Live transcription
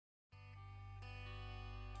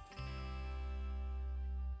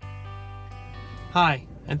Hi,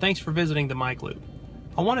 and thanks for visiting the Mic Loop.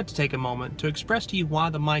 I wanted to take a moment to express to you why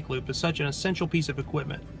the Mic Loop is such an essential piece of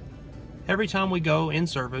equipment. Every time we go in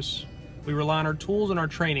service, we rely on our tools and our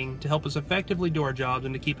training to help us effectively do our jobs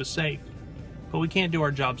and to keep us safe. But we can't do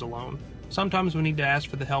our jobs alone. Sometimes we need to ask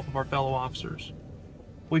for the help of our fellow officers.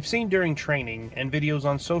 We've seen during training and videos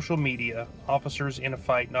on social media officers in a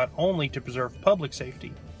fight not only to preserve public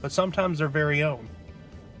safety, but sometimes their very own.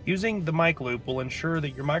 Using the Mic Loop will ensure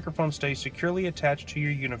that your microphone stays securely attached to your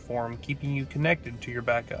uniform, keeping you connected to your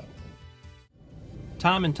backup.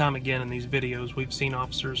 Time and time again in these videos, we've seen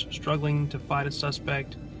officers struggling to fight a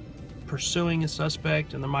suspect, pursuing a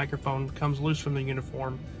suspect, and the microphone comes loose from their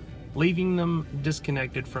uniform, leaving them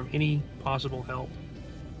disconnected from any possible help.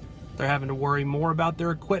 They're having to worry more about their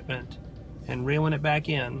equipment and reeling it back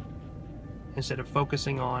in instead of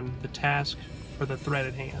focusing on the task or the threat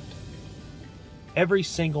at hand. Every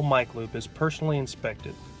single Mic Loop is personally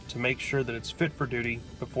inspected to make sure that it's fit for duty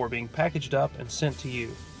before being packaged up and sent to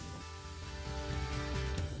you.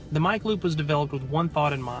 The Mic Loop was developed with one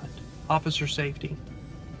thought in mind: officer safety.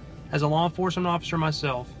 As a law enforcement officer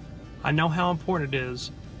myself, I know how important it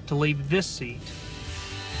is to leave this seat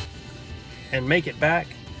and make it back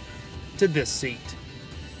to this seat.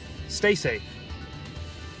 Stay safe.